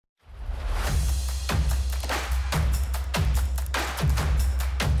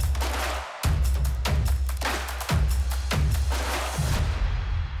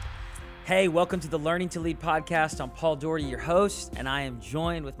Hey, welcome to the Learning to Lead podcast. I'm Paul Doherty, your host, and I am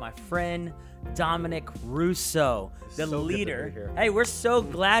joined with my friend Dominic Russo, the leader. Good to be here. Hey, we're so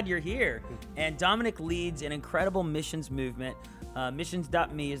glad you're here. And Dominic leads an incredible missions movement.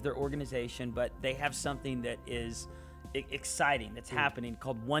 Missions.me is their organization, but they have something that is exciting that's happening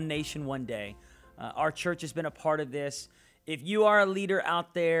called One Nation, One Day. Our church has been a part of this. If you are a leader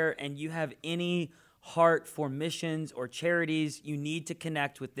out there and you have any heart for missions or charities, you need to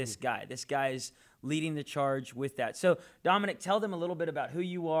connect with this guy. This guy is leading the charge with that. So, Dominic, tell them a little bit about who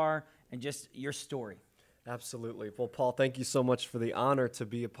you are and just your story. Absolutely. Well, Paul, thank you so much for the honor to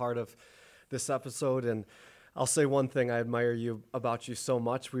be a part of this episode. And I'll say one thing, I admire about you so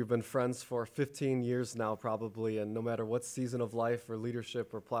much. We've been friends for 15 years now, probably. And no matter what season of life or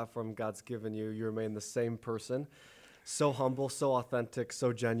leadership or platform God's given you, you remain the same person. So humble, so authentic,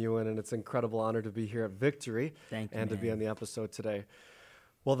 so genuine, and it's an incredible honor to be here at Victory and to be on the episode today.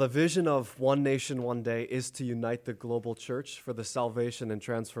 Well, the vision of One Nation, One Day is to unite the global church for the salvation and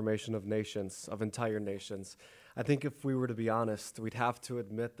transformation of nations, of entire nations. I think if we were to be honest, we'd have to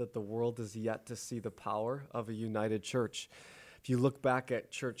admit that the world is yet to see the power of a united church. If you look back at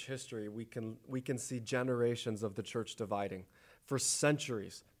church history, we can see generations of the church dividing. For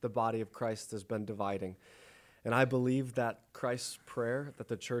centuries, the body of Christ has been dividing. And I believe that Christ's prayer, that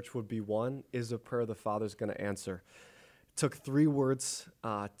the church would be one, is a prayer the Father's going to answer. It took 3 words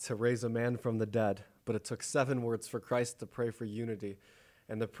to raise a man from the dead, but it took 7 words for Christ to pray for unity.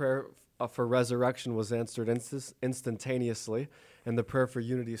 And the prayer for resurrection was answered instantaneously, and the prayer for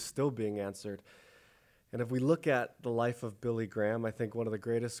unity is still being answered. And if we look at the life of Billy Graham, I think one of the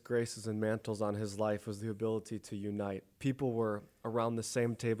greatest graces and mantles on his life was the ability to unite. People were around the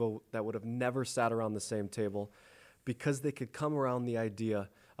same table that would have never sat around the same table because they could come around the idea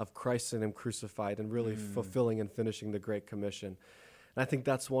of Christ and Him crucified and really fulfilling and finishing the Great Commission. And I think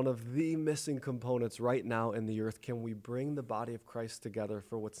that's one of the missing components right now in the earth. Can we bring the body of Christ together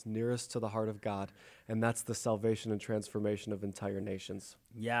for what's nearest to the heart of God? And that's the salvation and transformation of entire nations.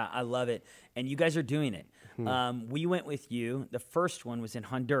 Yeah, I love it. And you guys are doing it. We went with you. The first one was in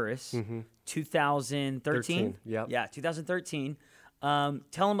Honduras, 2013. Yep. Yeah, 2013.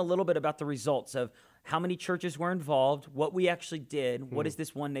 Tell them a little bit about the results of how many churches were involved, what we actually did, what does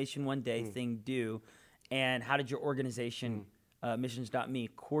this One Nation, One Day thing do, and how did your organization, Missions.me,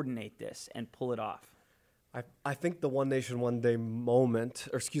 coordinate this and pull it off? I think the One Nation, One Day movement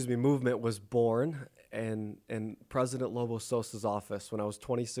was born in President Lobo Sosa's office when I was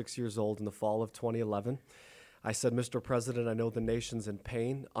 26 years old in the fall of 2011. I said, Mr. President, I know the nation's in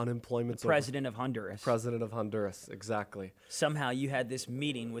pain. Unemployment's President of Honduras. President of Honduras, exactly. Somehow you had this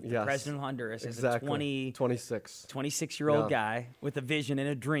meeting with the President of Honduras as a 26-year-old guy with a vision and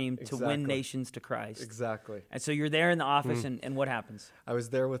a dream to win nations to Christ. Exactly. And so you're there in the office, and what happens? I was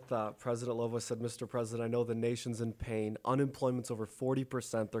there with President Lobo. I said, Mr. President, I know the nation's in pain. Unemployment's over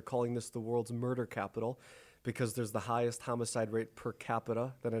 40%. They're calling this the world's murder capital because there's the highest homicide rate per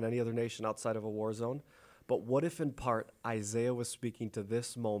capita than in any other nation outside of a war zone. But what if in part Isaiah was speaking to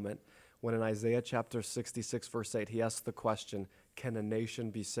this moment when in Isaiah chapter 66 verse 8 he asked the question, can a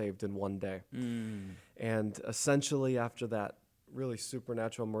nation be saved in one day? And essentially after that really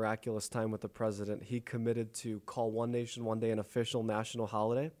supernatural, miraculous time with the president, he committed to call One Nation, One Day an official national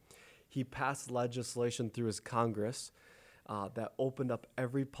holiday. He passed legislation through his Congress that opened up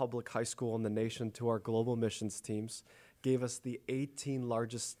every public high school in the nation to our global missions teams, gave us the 18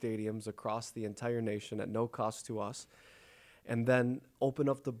 largest stadiums across the entire nation at no cost to us, and then open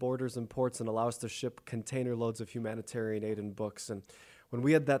up the borders and ports and allow us to ship container loads of humanitarian aid and books. And when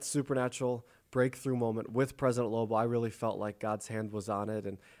we had that supernatural breakthrough moment with President Lobo, I really felt like God's hand was on it.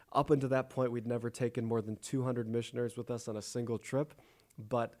 And up until that point, we'd never taken more than 200 missionaries with us on a single trip.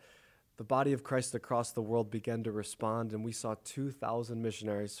 But the body of Christ across the world began to respond, and we saw 2,000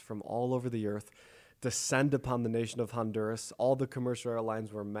 missionaries from all over the earth descend upon the nation of Honduras. All the commercial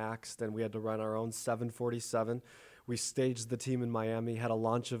airlines were maxed, and we had to run our own 747. We staged the team in Miami, had a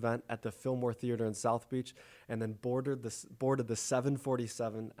launch event at the Fillmore Theater in South Beach, and then boarded the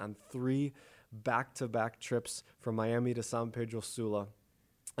 747 on 3 back-to-back trips from Miami to San Pedro Sula.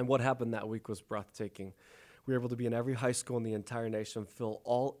 And what happened that week was breathtaking. We were able to be in every high school in the entire nation, fill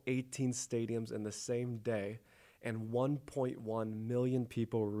all 18 stadiums in the same day, and 1.1 million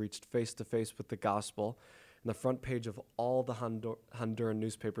people were reached face-to-face with the gospel. And the front page of all the Honduran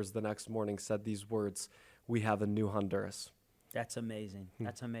newspapers the next morning said these words, "We have a new Honduras." That's amazing.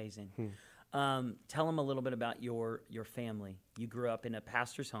 That's amazing. Tell them a little bit about your family. You grew up in a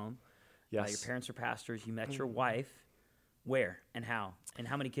pastor's home. Yes. Your parents are pastors. You met your wife. Where and how? And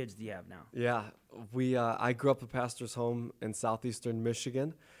how many kids do you have now? Yeah, I grew up a pastor's home in southeastern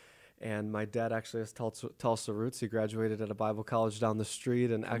Michigan. And my dad actually has Tulsa roots. He graduated at a Bible college down the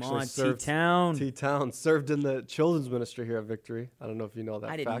street and actually served T-Town. T-Town, served in the children's ministry here at Victory. I don't know if you know that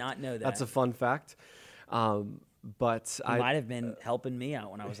I fact. did not know that. That's a fun fact. But He might have been helping me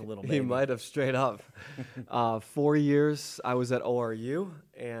out when I was a little baby. He might have, straight up. 4 years I was at ORU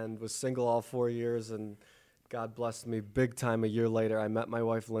and was single all 4 years, and God blessed me big time. A year later, I met my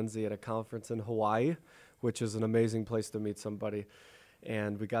wife Lindsay at a conference in Hawaii, which is an amazing place to meet somebody.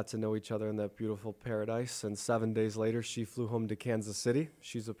 And we got to know each other in that beautiful paradise. And 7 days later, she flew home to Kansas City.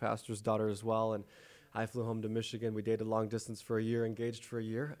 She's a pastor's daughter as well. And I flew home to Michigan. We dated long distance for a year, engaged for a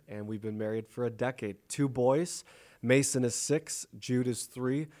year, and we've been married for a decade. 2 boys. Mason is 6, Jude is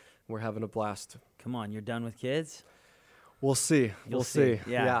 3. We're having a blast. Come on, you're done with kids? We'll see. We'll see.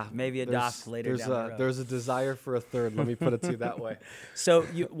 Yeah. Maybe adopt later down the road. There's a desire for a third. Let me put it to you that way. So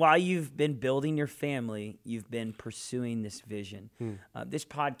while you've been building your family, you've been pursuing this vision. This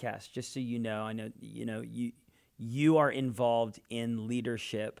podcast, just so you know, I know you are involved in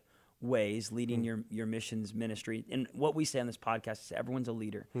leadership ways, leading your missions ministry. And what we say on this podcast is everyone's a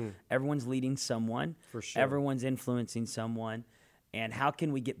leader. Everyone's leading someone. For sure. Everyone's influencing someone. And how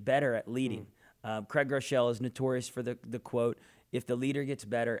can we get better at leading? Craig Groeschel is notorious for the quote, if the leader gets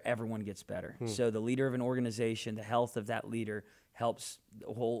better, everyone gets better. So the leader of an organization, the health of that leader helps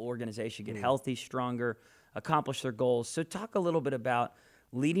the whole organization get healthy, stronger, accomplish their goals. So talk a little bit about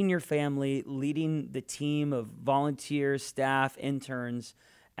leading your family, leading the team of volunteers, staff, interns,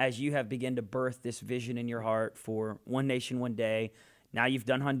 as you have begun to birth this vision in your heart for One Nation, One Day. Now you've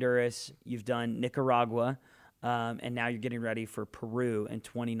done Honduras, you've done Nicaragua, and now you're getting ready for Peru in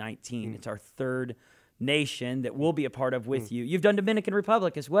 2019. It's our third nation that we'll be a part of with you. You've done Dominican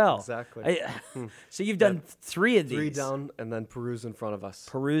Republic as well. Exactly. So you've done 3 of these. 3 down, and then Peru's in front of us.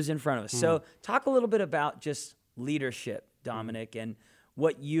 Peru's in front of us. So talk a little bit about just leadership, Dominic, and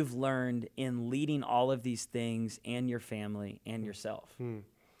what you've learned in leading all of these things and your family and yourself.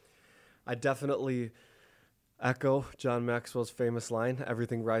 I definitely echo John Maxwell's famous line,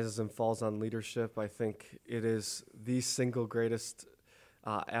 everything rises and falls on leadership. I think it is the single greatest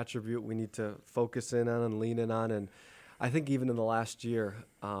attribute we need to focus in on and lean in on. And I think even in the last year,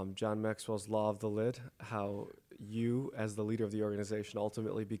 John Maxwell's law of the lid, how you as the leader of the organization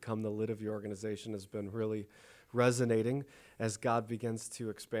ultimately become the lid of your organization, has been really resonating. As God begins to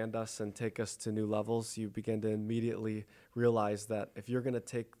expand us and take us to new levels, you begin to immediately realize that if you're going to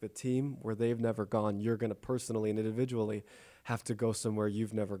take the team where they've never gone, you're going to personally and individually have to go somewhere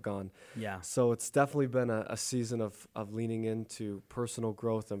you've never gone. Yeah. So it's definitely been a season of leaning into personal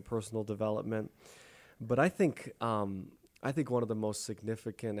growth and personal development. But I think one of the most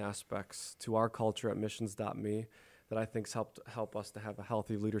significant aspects to our culture at Missions.me that I think's help us to have a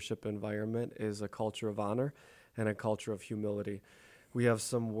healthy leadership environment is a culture of honor and a culture of humility. We have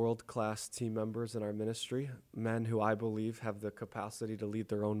some world-class team members in our ministry, men who I believe have the capacity to lead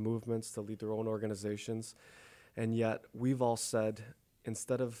their own movements, to lead their own organizations, and yet we've all said,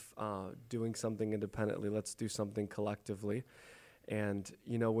 instead of doing something independently, let's do something collectively. And,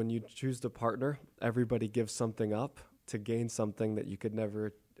 when you choose to partner, everybody gives something up to gain something that you could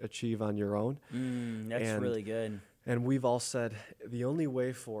never achieve on your own. That's really good. And we've all said the only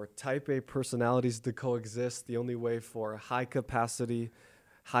way for type A personalities to coexist, the only way for high capacity,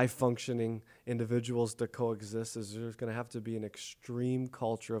 high functioning individuals to coexist is there's going to have to be an extreme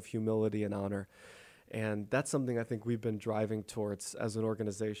culture of humility and honor. And that's something I think we've been driving towards as an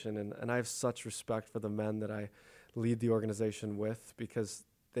organization. And I have such respect for the men that I lead the organization with, because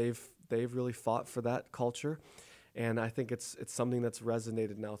they've really fought for that culture. And I think it's something that's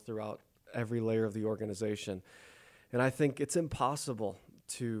resonated now throughout every layer of the organization. And I think it's impossible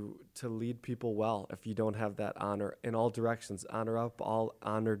to lead people well if you don't have that honor in all directions, honor up, all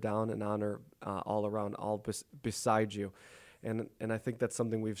honor down, and honor all around, all beside you. And I think that's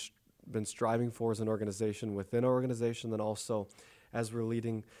something we've been striving for as an organization within our organization, then also as we're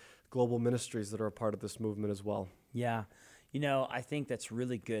leading global ministries that are a part of this movement as well. Yeah. I think that's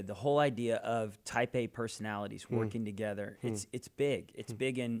really good. The whole idea of type A personalities working together, it's big. It's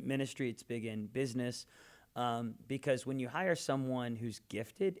big in ministry. It's big in business. Because when you hire someone who's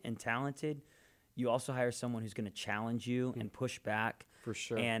gifted and talented, you also hire someone who's going to challenge you and push back. For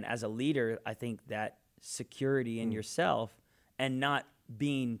sure. And as a leader, I think that security in yourself and not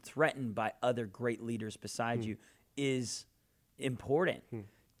being threatened by other great leaders beside you is important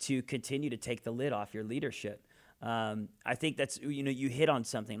to continue to take the lid off your leadership. I think that's, you hit on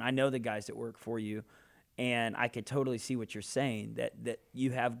something. I know the guys that work for you, and I could totally see what you're saying, that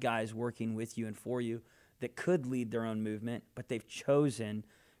you have guys working with you and for you that could lead their own movement, but they've chosen,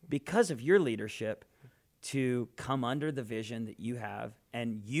 because of your leadership, to come under the vision that you have,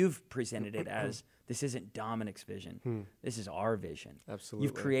 and you've presented it as this isn't Dominic's vision. This is our vision. Absolutely.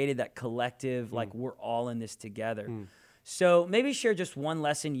 You've created that collective, like we're all in this together. So maybe share just one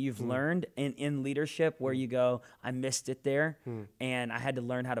lesson you've learned in leadership where you go, I missed it there, and I had to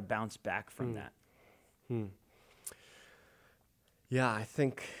learn how to bounce back from that. Yeah, I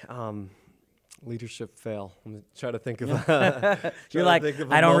think leadership fail. I'm gonna try to think of. You're like,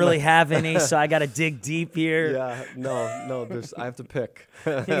 I don't really have any, so I got to dig deep here. Yeah, no. I have to pick.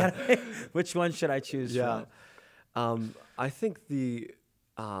 Which one should I choose? Yeah, I think the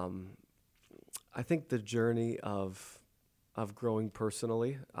journey of growing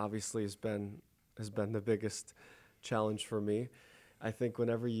personally obviously has been the biggest challenge for me. I think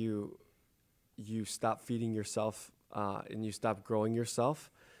whenever you stop feeding yourself and you stop growing yourself,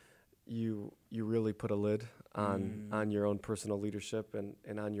 you really put a lid on your own personal leadership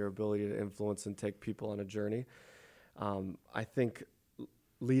and on your ability to influence and take people on a journey. I think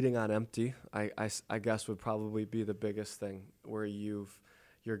leading on empty, I guess, would probably be the biggest thing, where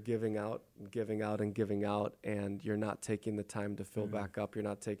you're giving out, and you're not taking the time to fill back up. You're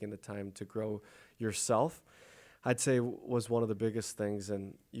not taking the time to grow yourself. I'd say was one of the biggest things,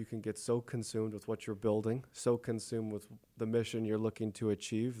 and you can get so consumed with what you're building, so consumed with the mission you're looking to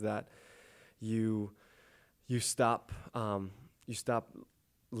achieve, that you stop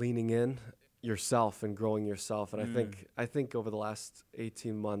leaning in yourself and growing yourself. And I think over the last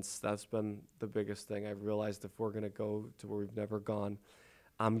 18 months, that's been the biggest thing. I've realized if we're going to go to where we've never gone,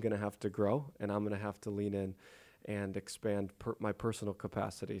 I'm going to have to grow, and I'm going to have to lean in and expand my personal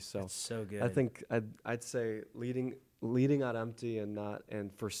capacity. So That's so good. I think I'd say leading on empty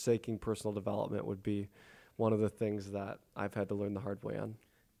and forsaking personal development would be one of the things that I've had to learn the hard way on.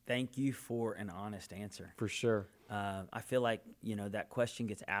 Thank you for an honest answer. For sure. I feel like, that question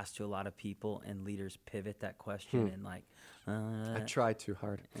gets asked to a lot of people, and leaders pivot that question and like, I try too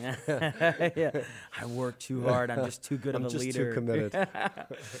hard. yeah, I work too hard. I'm just too good of a leader. I'm just too committed.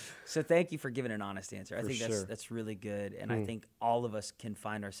 So thank you for giving an honest answer. I For think sure. that's really good, and I think all of us can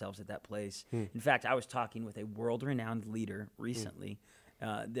find ourselves at that place. In fact, I was talking with a world-renowned leader recently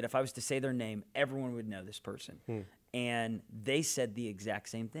that if I was to say their name, everyone would know this person. And they said the exact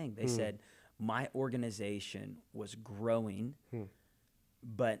same thing. They said, my organization was growing,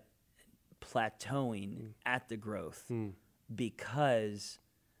 but plateauing at the growth because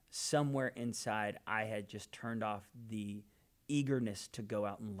somewhere inside I had just turned off the eagerness to go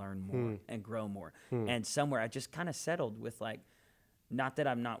out and learn more and grow more. And somewhere I just kind of settled with like, not that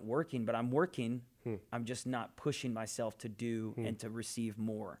I'm not working, but I'm working. I'm just not pushing myself to do and to receive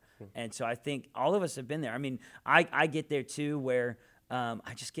more. And so I think all of us have been there. I mean, I get there too, where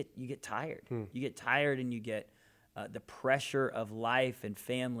you get tired. You get tired, and you get the pressure of life and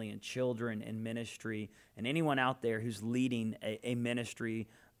family and children and ministry. And anyone out there who's leading a ministry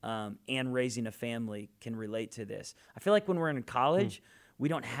and raising a family can relate to this. I feel like when we're in college, we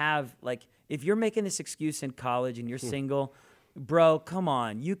don't have, like, if you're making this excuse in college and you're single, bro, come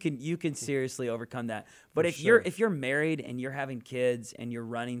on, you can seriously overcome that. But if you're married and you're having kids and you're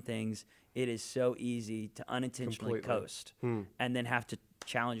running things, it is so easy to unintentionally coast and then have to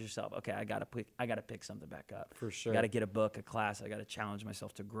challenge yourself. Okay, I gotta pick something back up. For sure. I gotta get a book, a class. I gotta challenge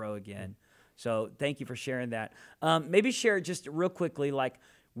myself to grow again. So thank you for sharing that. Maybe share just real quickly, like,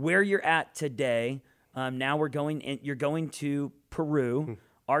 where you're at today. Now you're going to Peru.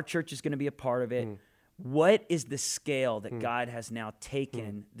 Our church is going to be a part of it. What is the scale that God has now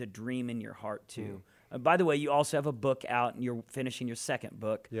taken the dream in your heart to? By the way, you also have a book out, and you're finishing your second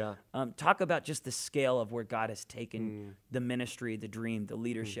book. Yeah. Talk about just the scale of where God has taken the ministry, the dream, the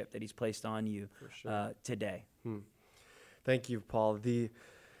leadership that he's placed on you today. Thank you, Paul.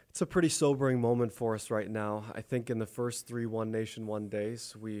 It's a pretty sobering moment for us right now. I think in the first 3 One Nation, One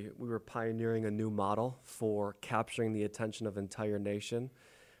Days, we were pioneering a new model for capturing the attention of entire nation,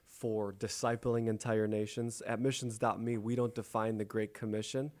 for discipling entire nations. At Missions.me, we don't define the Great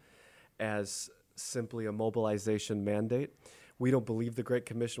Commission as simply a mobilization mandate. We don't believe the Great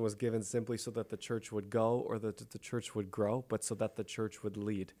Commission was given simply so that the church would go or that the church would grow, but so that the church would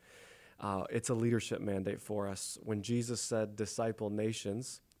lead. It's a leadership mandate for us. When Jesus said disciple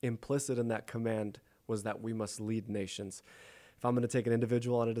nations, implicit in that command was that we must lead nations. If I'm going to take an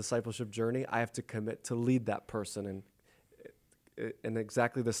individual on a discipleship journey, I have to commit to lead that person. And in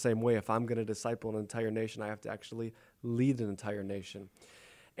exactly the same way, if I'm going to disciple an entire nation, I have to actually lead an entire nation.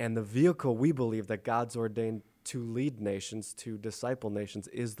 And the vehicle we believe that God's ordained to lead nations, to disciple nations,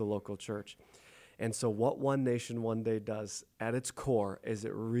 is the local church. And so what One Nation, One Day does at its core is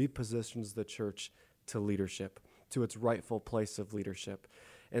it repositions the church to leadership, to its rightful place of leadership.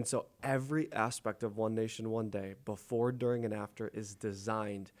 And so every aspect of One Nation, One Day, before, during, and after, is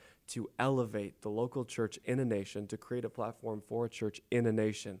designed to elevate the local church in a nation, to create a platform for a church in a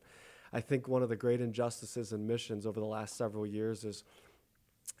nation. I think one of the great injustices in missions over the last several years is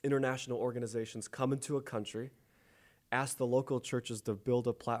international organizations come into a country, ask the local churches to build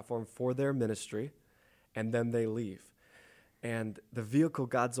a platform for their ministry, and then they leave. And the vehicle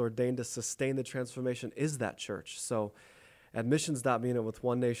God's ordained to sustain the transformation is that church. So at Missions.me and with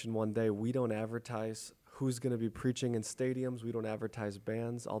One Nation, One Day, we don't advertise who's going to be preaching in stadiums. We don't advertise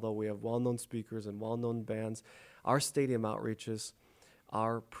bands, although we have well-known speakers and well-known bands. Our stadium outreaches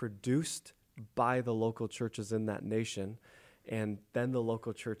are produced by the local churches in that nation, and then the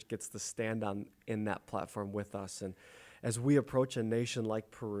local church gets to stand on in that platform with us. And as we approach a nation like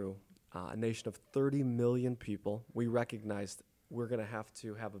Peru, a nation of 30 million people, we recognized we're going to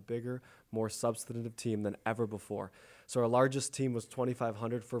have a bigger, more substantive team than ever before. So our largest team was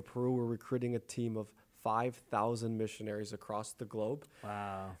 2,500 for Peru. We're recruiting a team of 5,000 missionaries across the globe.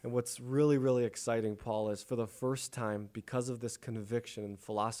 Wow. And what's really, really exciting, Paul, is for the first time, because of this conviction and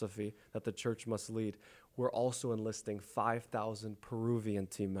philosophy that the church must lead, we're also enlisting 5,000 Peruvian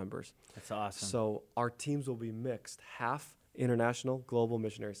team members. That's awesome. So our teams will be mixed, half international global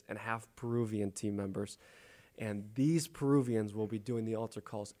missionaries and half Peruvian team members. And these Peruvians will be doing the altar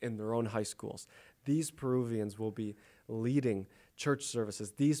calls in their own high schools. These Peruvians will be leading church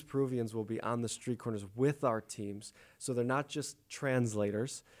services. These Peruvians will be on the street corners with our teams. So they're not just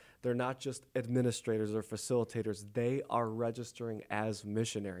translators. They're not just administrators or facilitators. They are registering as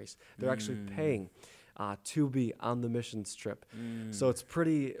missionaries. They're actually paying to be on the missions trip. So it's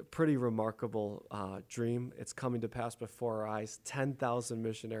pretty remarkable dream. It's coming to pass before our eyes. 10,000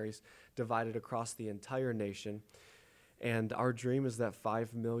 missionaries divided across the entire nation. And our dream is that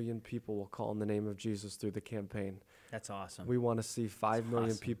 5 million people will call on the name of Jesus through the campaign. That's awesome. We want to see 5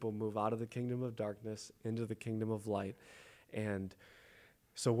 million awesome. people move out of the kingdom of darkness into the kingdom of light. And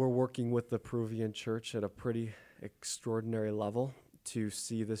so we're working with the Peruvian church at a pretty extraordinary level to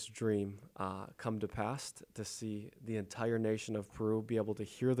see this dream come to pass, to see the entire nation of Peru be able to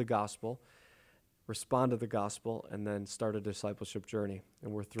hear the gospel, respond to the gospel, and then start a discipleship journey.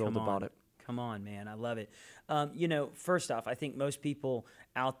 And we're thrilled about it. Come on, man. I love it. First off, I think most people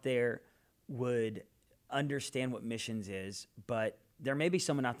out there would understand what missions is, but there may be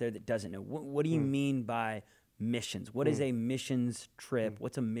someone out there that doesn't know. What do you mean by missions? What is a missions trip?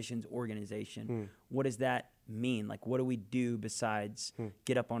 What's a missions organization? What does that mean? Like, what do we do besides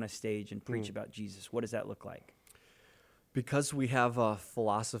get up on a stage and preach about Jesus? What does that look like? Because we have a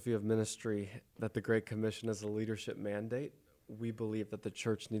philosophy of ministry that the Great Commission is a leadership mandate, we believe that the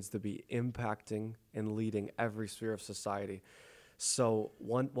church needs to be impacting and leading every sphere of society. So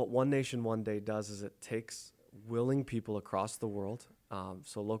what One Nation, One Day does is it takes willing people across the world,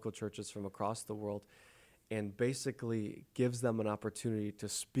 so local churches from across the world, and basically gives them an opportunity to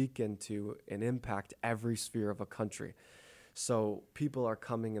speak into and impact every sphere of a country. So people are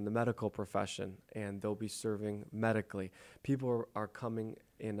coming in the medical profession, and they'll be serving medically. People are coming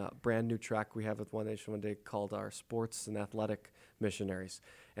in a brand new track we have with One Nation, One Day called our sports and athletic missionaries,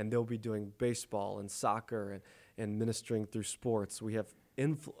 and they'll be doing baseball and soccer and ministering through sports. We have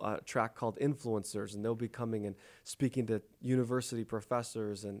a track called Influencers, and they'll be coming and speaking to university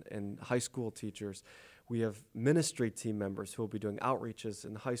professors and high school teachers. We have ministry team members who will be doing outreaches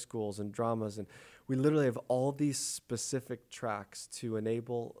in high schools and dramas, and we literally have all these specific tracks to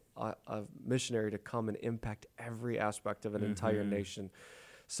enable a missionary to come and impact every aspect of an entire nation.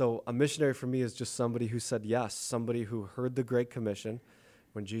 So a missionary for me is just somebody who said yes, somebody who heard the Great Commission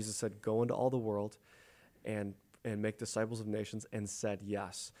when Jesus said, go into all the world and make disciples of nations, and said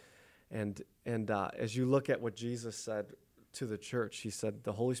yes. And as you look at what Jesus said to the church, he said,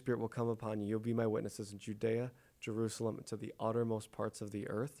 the Holy Spirit will come upon you. You'll be my witnesses in Judea, Jerusalem, and to the uttermost parts of the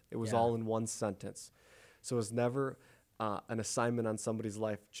earth. It was all in one sentence. So it was never an assignment on somebody's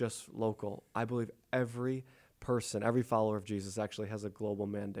life, just local. I believe every person, every follower of Jesus actually has a global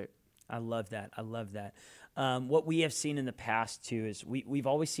mandate. I love that. I love that. What we have seen in the past, too, is we've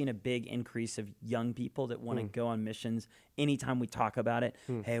always seen a big increase of young people that want to go on missions. Anytime we talk about it,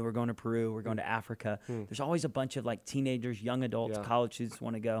 hey, we're going to Peru, we're going to Africa. There's always a bunch of like teenagers, young adults, college students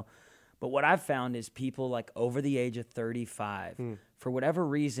want to go. But what I've found is people like over the age of 35, for whatever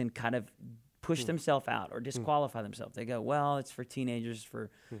reason, kind of push themselves out or disqualify themselves. They go, well, it's for teenagers, for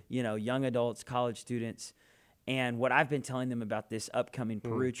young adults, college students. And what I've been telling them about this upcoming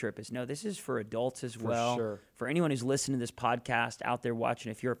Peru trip is, no, this is for adults as well. Sure. For anyone who's listening to this podcast out there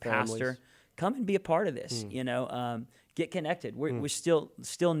watching, if you're a pastor, come and be a part of this. get connected. We still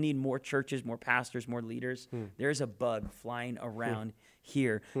need more churches, more pastors, more leaders. There's a bug flying around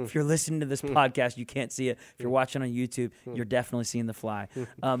here. If you're listening to this podcast, you can't see it. If you're watching on YouTube, you're definitely seeing the fly.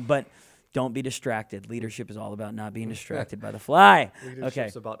 But don't be distracted. Leadership is all about not being distracted by the fly.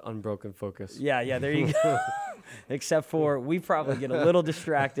 Leadership's about unbroken focus. Yeah, there you go. Except for we probably get a little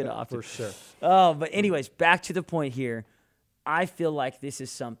distracted often. For sure. Oh, but anyways, back to the point here. I feel like this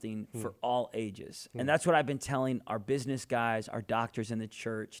is something for all ages. And that's what I've been telling our business guys, our doctors in the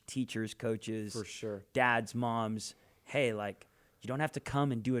church, teachers, coaches, For sure. dads, moms. Hey, like, you don't have to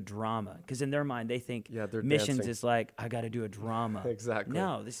come and do a drama. Because in their mind, they think they're missions dancing. is like, I got to do a drama. Exactly.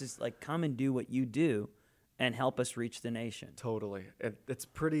 No, this is like, come and do what you do and help us reach the nation. Totally. It's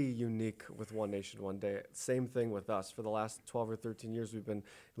pretty unique with One Nation, One Day. Same thing with us. For the last 12 or 13 years, we've been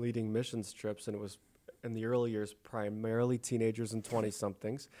leading missions trips, and it was in the early years primarily teenagers and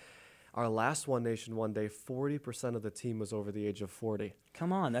 20-somethings. Our last One Nation, One Day, 40% of the team was over the age of 40.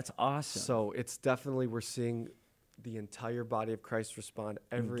 Come on, that's awesome. So it's definitely, we're seeing the entire body of Christ respond.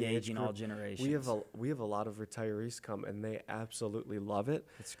 Every Engaging age group. all generations. We have a lot of retirees come, and they absolutely love it.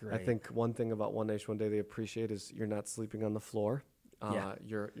 That's great. I think one thing about One Nation, One Day they appreciate is you're not sleeping on the floor.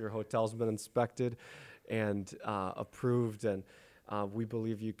 Your hotel's been inspected and approved, and we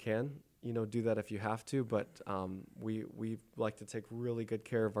believe you can do that if you have to, but we like to take really good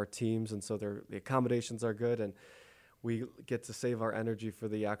care of our teams, and so the accommodations are good, and we get to save our energy for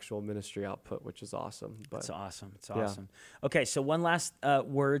the actual ministry output, which is awesome. It's awesome. Okay, so one last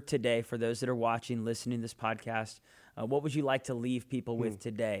word today for those that are watching, listening to this podcast. What would you like to leave people with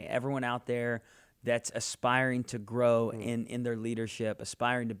today? Everyone out there that's aspiring to grow in their leadership,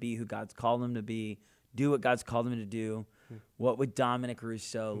 aspiring to be who God's called them to be, do what God's called them to do. What would Dominic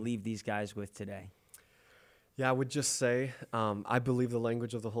Rousseau leave these guys with today? Yeah, I would just say I believe the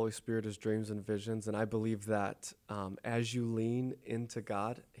language of the Holy Spirit is dreams and visions, and I believe that as you lean into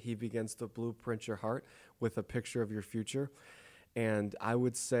God, He begins to blueprint your heart with a picture of your future. And I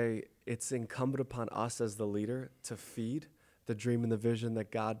would say it's incumbent upon us as the leader to feed the dream and the vision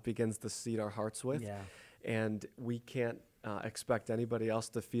that God begins to seed our hearts with. Yeah. And we can't expect anybody else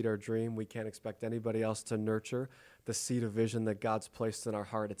to feed our dream. We can't expect anybody else to nurture the seed of vision that God's placed in our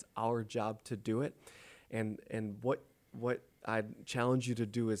heart. It's our job to do it. And what I challenge you to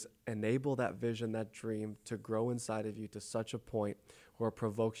do is enable that vision, that dream to grow inside of you to such a point where it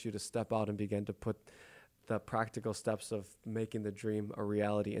provokes you to step out and begin to put the practical steps of making the dream a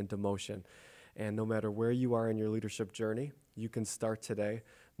reality into motion. And no matter where you are in your leadership journey, you can start today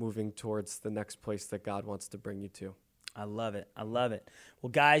moving towards the next place that God wants to bring you to. I love it. Well,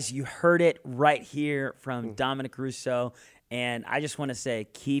 guys, you heard it right here from Dominic Rousseau. And I just want to say,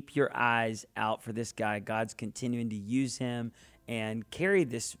 keep your eyes out for this guy. God's continuing to use him and carry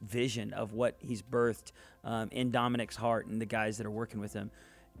this vision of what he's birthed in Dominic's heart and the guys that are working with him,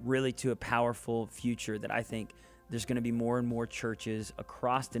 really to a powerful future that I think there's going to be more and more churches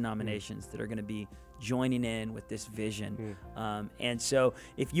across denominations that are going to be joining in with this vision. And so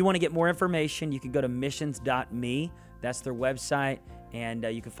if you want to get more information, you can go to missions.me. That's their website. And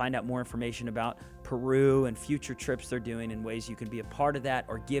you can find out more information about Peru and future trips they're doing and ways you can be a part of that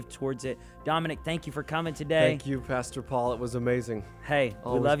or give towards it. Dominic, thank you for coming today. Thank you, Pastor Paul. It was amazing. Hey,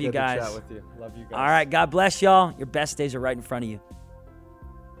 Always we love you good guys. to chat with you. Love you guys. All right, God bless y'all. Your best days are right in front of you.